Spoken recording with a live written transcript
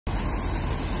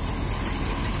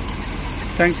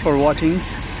Thanks for watching.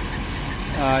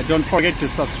 Don't forget to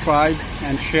subscribe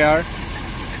and share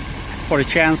for a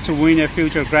chance to win a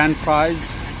future grand prize,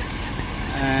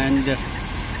 and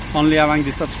only among the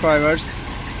subscribers.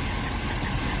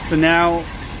 So now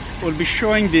we'll be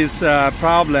showing this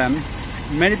problem.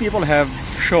 Many people have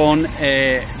shown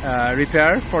a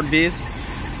repair for this,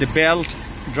 the belt,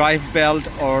 drive belt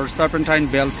or serpentine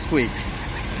belt squeak.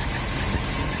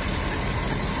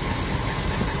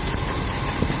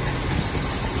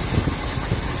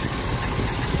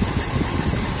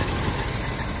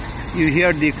 You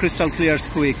hear the crystal clear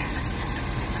squeak.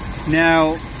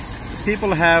 Now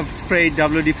people have sprayed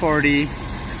WD-40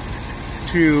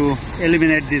 to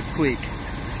eliminate this squeak.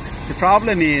 The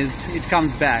problem is it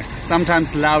comes back,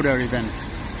 sometimes louder even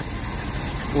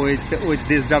with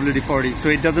this WD-40,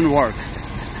 so it doesn't work.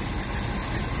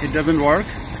 It doesn't work.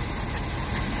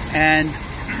 And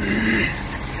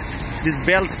this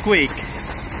belt squeak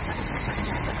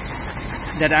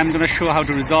that I'm going to show how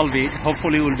to resolve it,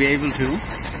 hopefully we'll be able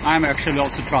to. I'm actually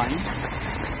also trying.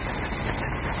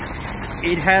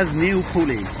 It has new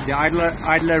pulley, the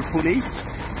idler pulley,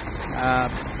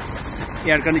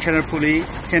 air conditioner pulley,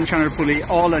 tensioner pulley,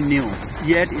 all are new,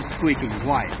 yet it's squeaking.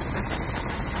 Why?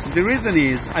 The reason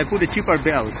is I put a cheaper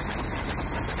belt,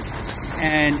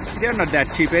 and they're not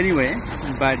that cheap anyway,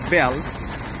 but belt,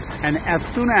 and as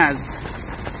soon as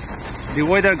the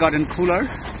weather gotten cooler,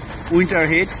 winter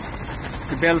hit,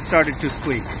 the belt started to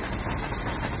squeak.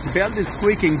 The belt is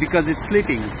squeaking because it's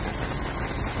slipping.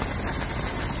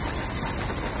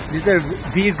 These are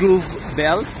V-groove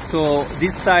belts, so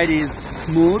this side is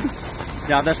smooth,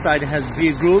 the other side has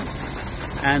V-groove,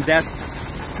 and that's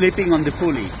slipping on the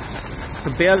pulley.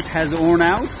 The belt has worn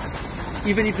out.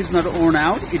 Even if it's not worn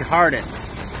out, it hardened.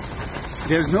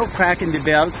 There's no crack in the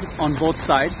belt on both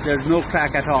sides. There's no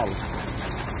crack at all.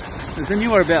 It's a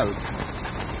newer belt.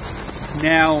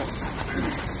 Now,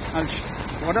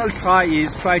 what I'll try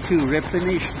is to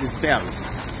replenish this belt.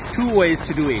 Two ways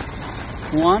to do it.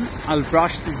 One, I'll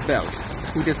brush this belt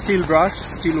with a steel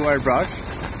wire brush,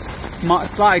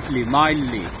 slightly,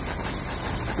 mildly,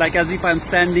 like as if I'm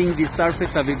sanding the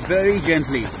surface of it very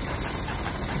gently,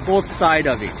 both sides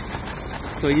of it.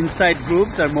 So inside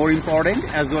grooves are more important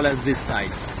as well as this side.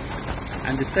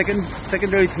 And the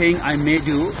secondary thing I may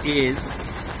do is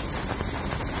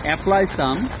apply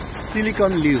some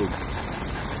silicone lube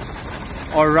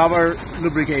or rubber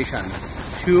lubrication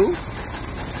to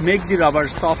make the rubber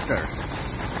softer.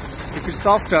 If it's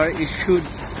softer, it should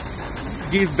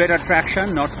give better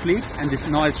traction, not slip, and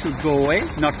this noise should go away,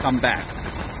 not come back.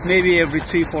 Maybe every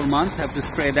 3-4 months have to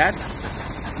spray that,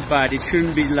 but it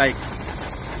shouldn't be like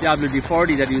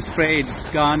WD-40 that you spray,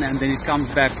 it's gone, and then it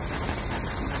comes back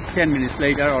 10 minutes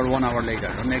later or 1 hour later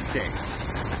or next day.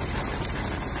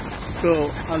 So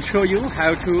I'll show you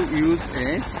how to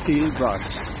use a steel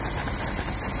brush.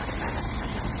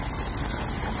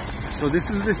 So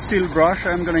this is the steel brush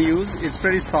I'm going to use. It's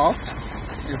pretty soft.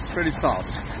 It's pretty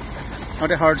soft. Not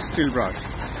a hard steel brush.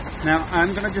 Now I'm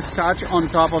going to just touch on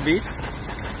top of it.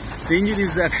 The engine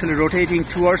is actually rotating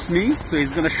towards me, so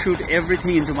it's going to shoot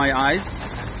everything into my eyes.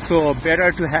 So better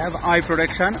to have eye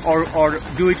protection or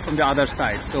do it from the other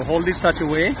side. So hold it such a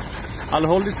way. I'll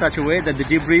hold it such a way that the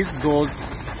debris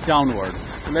goes downward.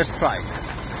 So let's try.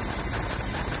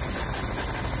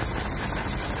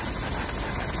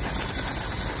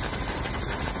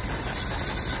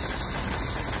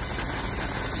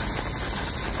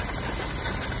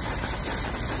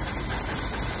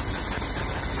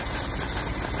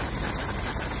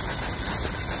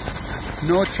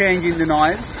 No change in the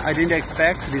noise. I didn't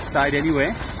expect this side anyway.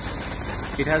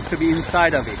 It has to be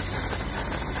inside of it.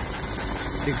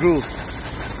 The groove.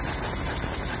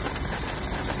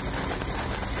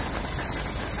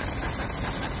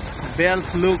 Belt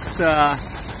looks a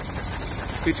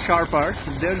bit sharper.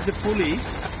 There's the pulley.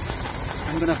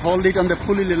 I'm going to hold it on the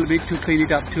pulley a little bit to clean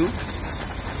it up too.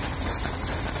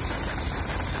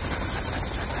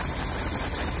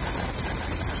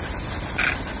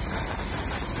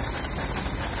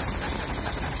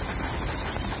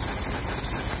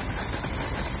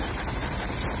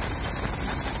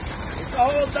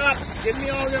 Hold up, give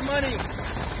me all your money.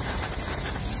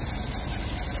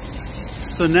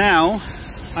 So now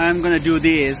I'm going to do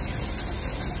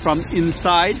this from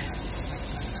inside.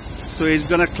 So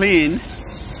it's going to clean.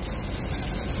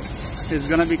 It's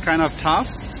going to be kind of tough.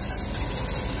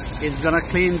 It's going to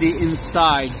clean the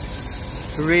inside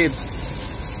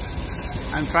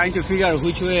ribs. I'm trying to figure out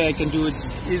which way I can do it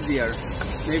easier.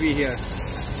 Maybe here.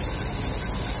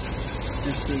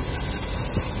 Let's see.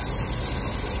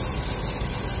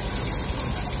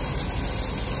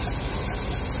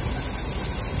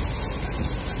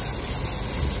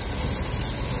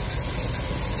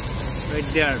 right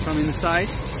there from inside.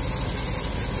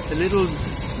 A little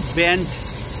bent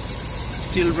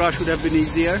steel brush would have been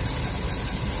easier.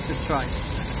 Let's try.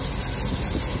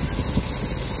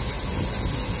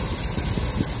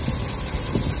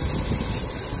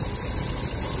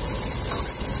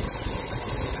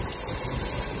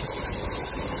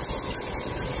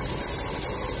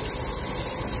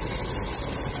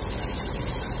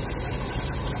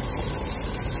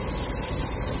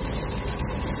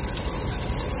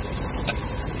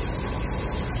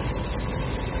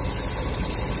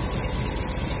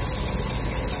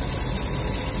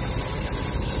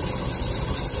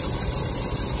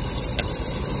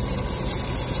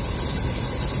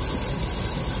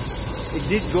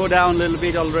 Did go down a little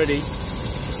bit already.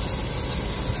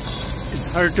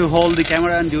 It's hard to hold the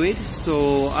camera and do it, so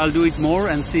I'll do it more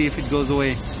and see if it goes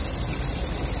away.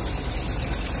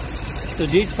 So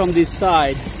did from this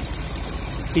side,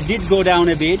 it did go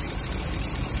down a bit,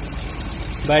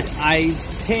 but I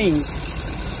think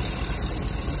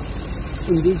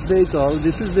in this vehicle,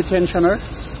 this is the tensioner,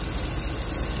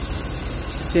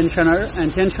 and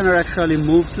tensioner actually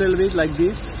moves a little bit like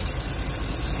this.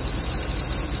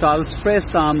 So I'll spray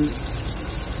some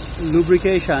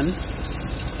lubrication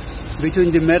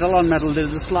between the metal on metal. There's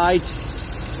a slight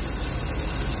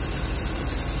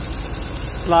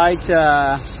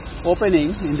opening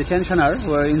in the tensioner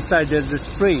where inside there's a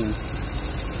spring,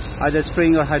 either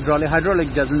spring or hydraulic.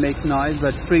 Hydraulic doesn't make noise,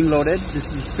 but spring loaded.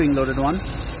 This is a spring loaded one.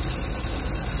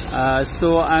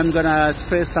 So I'm gonna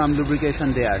spray some lubrication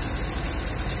there.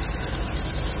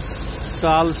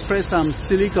 So I'll spray some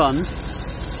silicone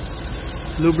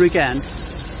lubricant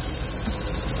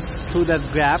through that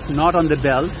gap, not on the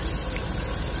belt.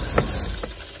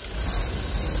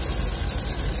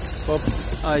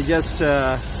 Oops, I just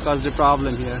caused a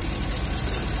problem here.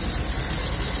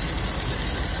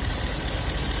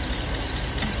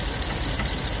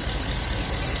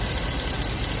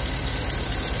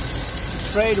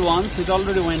 Sprayed once, it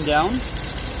already went down.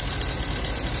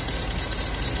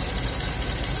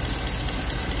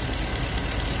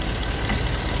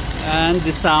 And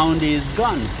the sound is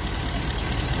gone.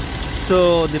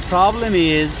 So the problem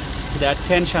is that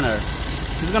tensioner.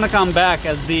 It's gonna come back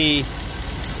as the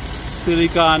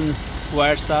silicone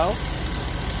wears out.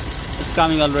 It's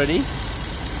coming already.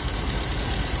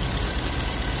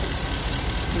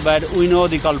 But we know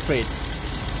the culprit.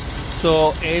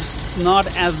 So it's not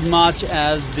as much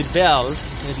as the belt.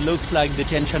 It looks like the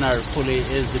tensioner pulley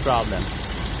is the problem.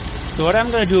 So what I'm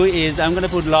going to do is I'm going to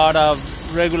put a lot of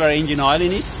regular engine oil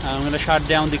in it. I'm going to shut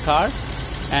down the car,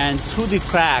 and through the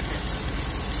crack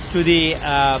to the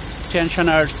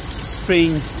tensioner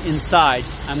spring inside,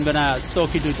 I'm going to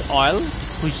soak it with oil,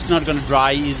 which is not going to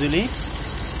dry easily,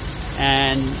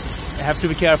 and have to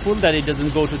be careful that it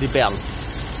doesn't go to the belt.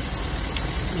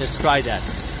 Let's try that.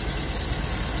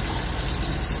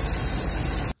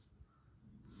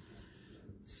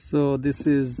 So this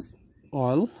is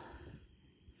oil,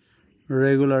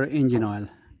 regular engine oil.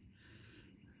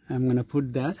 I'm gonna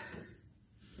put that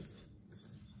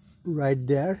right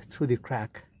there through the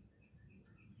crack.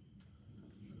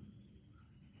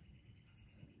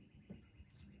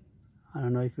 I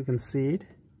don't know if you can see it.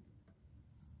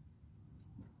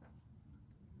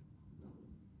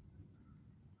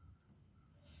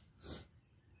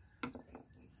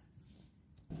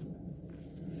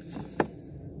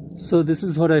 So this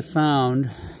is what I found.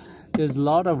 There's a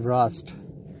lot of rust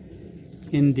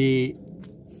in the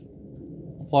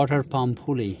water pump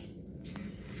pulley.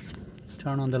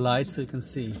 Turn on the light so you can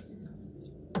see.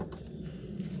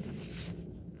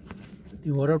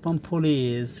 The water pump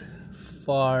pulley is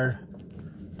far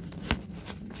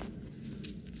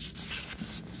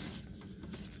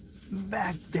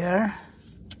back there,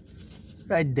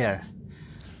 right there.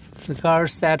 The car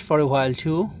sat for a while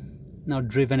too, not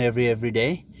driven every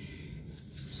day.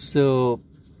 So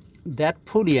that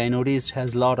pulley I noticed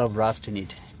has a lot of rust in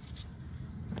it.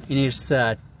 In its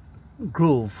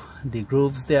groove, the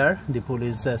grooves there, the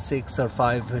pulley's 6 or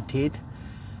 5 teeth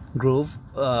groove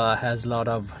has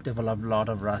developed a lot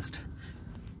of rust.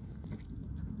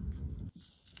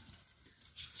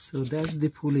 So that's the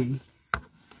pulley.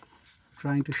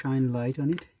 Trying to shine light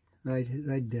on it,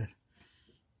 right there.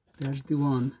 There's the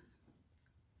one.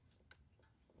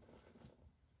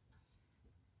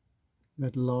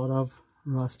 Got a lot of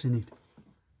rust in it.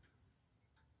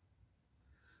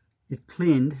 It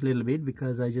cleaned a little bit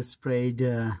because I just sprayed.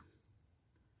 There's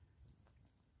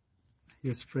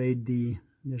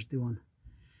the one.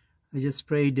 I just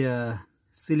sprayed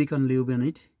silicone lube on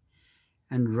it,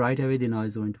 and right away the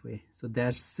noise went away. So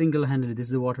that's single-handedly. This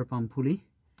is the water pump pulley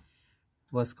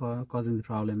was causing the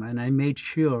problem, and I made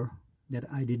sure that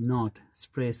I did not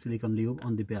spray silicone lube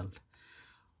on the belt.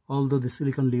 Although the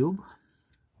silicone lube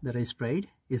that I sprayed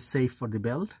is safe for the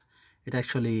belt, it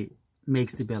actually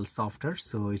makes the belt softer,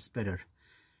 so it's better.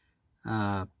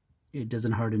 It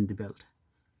doesn't harden the belt.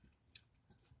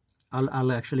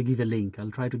 I'll actually give a link.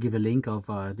 I'll try to give a link of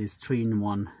this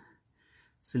 3-in-1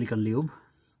 silicone lube.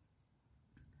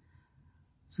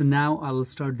 So now I'll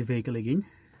start the vehicle again.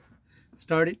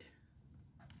 Start it.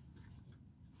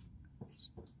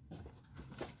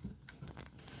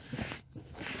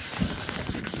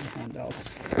 Hand off.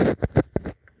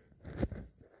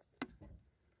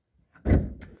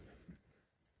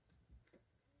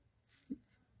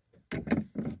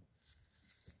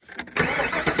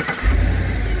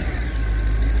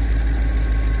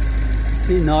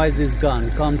 See, noise is gone,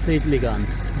 completely gone,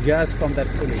 just from that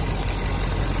pulley.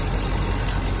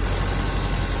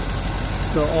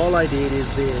 So all I did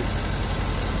is this.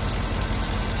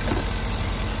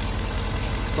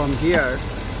 From here,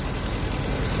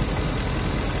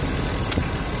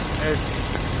 it's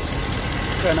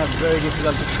kind of very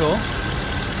difficult to show,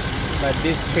 but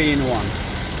this 3-in-1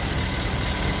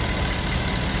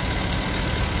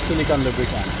 silicone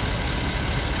lubricant.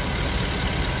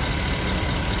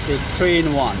 Is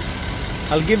 3-in-1.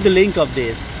 I'll give the link of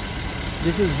this.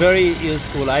 This is very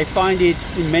useful. I find it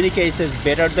in many cases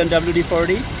better than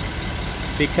WD-40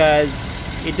 because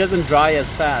it doesn't dry as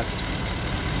fast,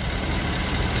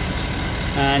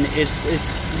 and it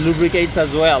lubricates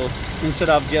as well instead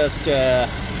of just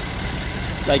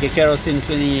like a kerosene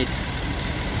cleaning it.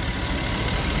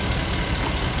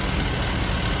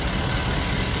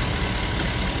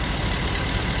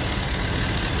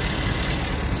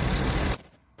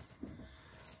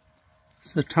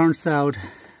 So it turns out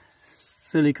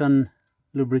silicone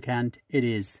lubricant it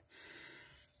is.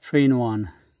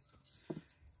 3-in-1.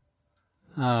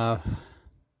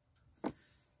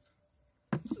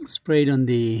 Sprayed on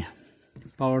the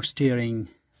power steering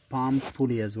pump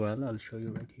pulley as well. I'll show you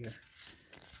right here.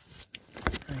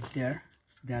 Right there.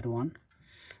 That one.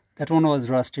 That one was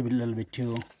rusty a little bit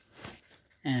too.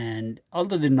 And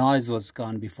although the noise was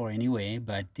gone before anyway,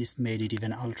 but this made it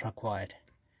even ultra quiet.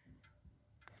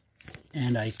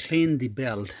 And I cleaned the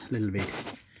belt a little bit.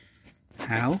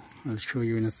 How? I'll show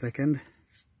you in a second.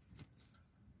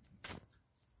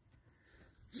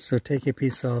 So take a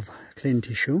piece of clean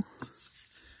tissue,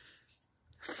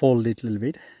 fold it a little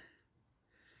bit,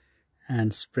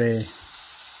 and spray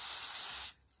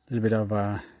a little bit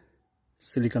of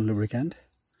silicone lubricant,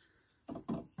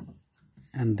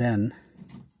 and then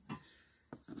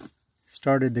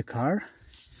started the car,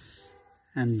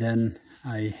 and then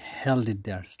I held it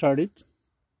there. Started.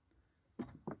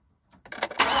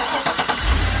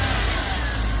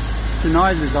 So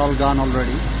noise is all gone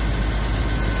already.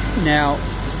 Now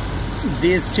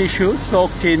this tissue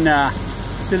soaked in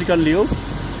silicone lube,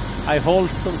 I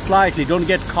hold so slightly. Don't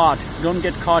get caught. Don't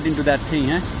get caught into that thing,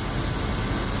 eh?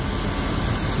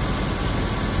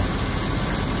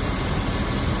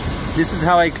 This is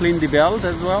how I clean the belt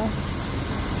as well.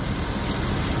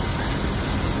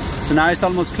 So now it's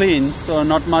almost clean, so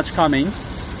not much coming.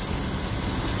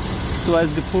 So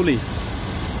as the pulley.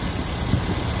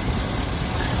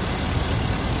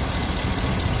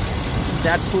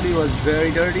 That pulley was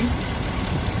very dirty.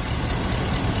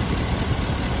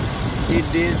 Did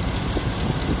this,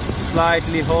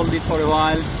 slightly hold it for a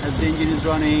while as the engine is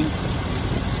running.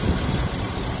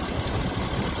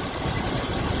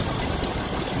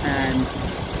 And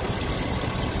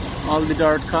all the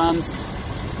dirt comes.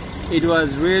 It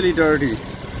was really dirty.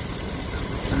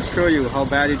 I'll show you how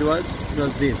bad it was. It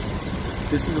was this.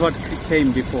 This is what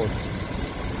came before.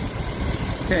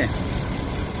 Okay.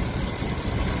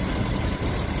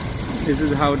 This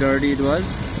is how dirty it was.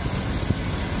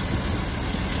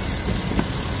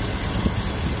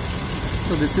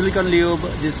 So the silicone lube,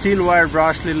 the steel wire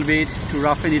brush a little bit to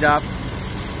roughen it up,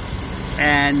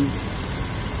 and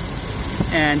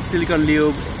silicone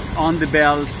lube on the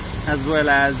belt as well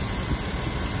as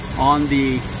on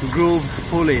the groove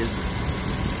pulleys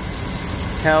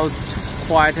helped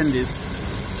quieten this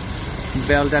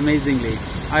belt amazingly.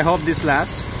 I hope this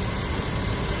lasts.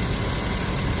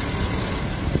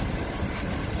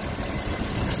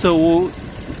 So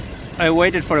I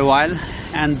waited for a while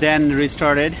and then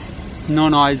restarted. No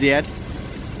noise yet.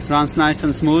 Runs nice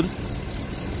and smooth.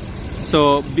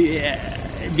 So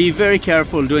be very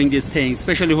careful doing these things,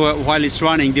 especially while it's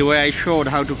running, the way I showed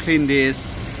how to clean this.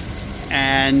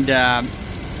 And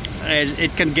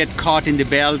it can get caught in the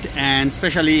belt, and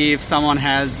especially if someone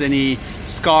has any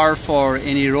scarf or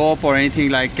any rope or anything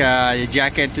like a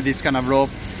jacket, this kind of rope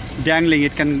dangling,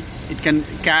 it can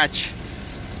catch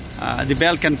the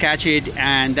belt can catch it,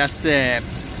 and that's the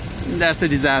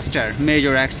disaster,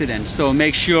 major accident. So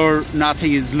make sure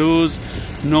nothing is loose,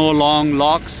 no long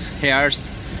locks, hairs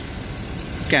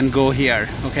can go here.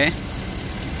 Okay,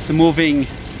 so moving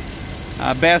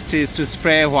best is to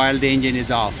spray while the engine is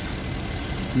off,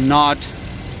 not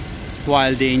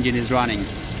while the engine is running.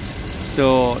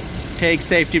 So take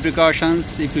safety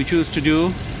precautions. If you choose to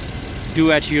do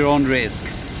at your own risk.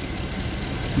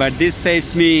 But this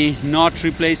saves me not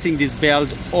replacing this belt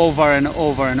over and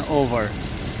over and over.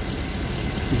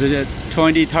 Is it a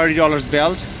 $20–30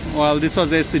 belt? Well, this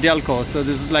was a Delco, so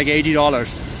this is like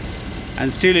 $80,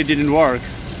 and still it didn't work.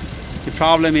 The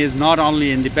problem is not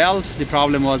only in the belt, the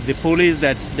problem was the pulleys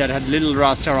that had little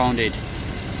rust around it.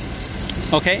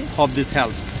 Okay, hope this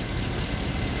helps.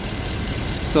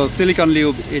 So silicone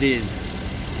lube it is.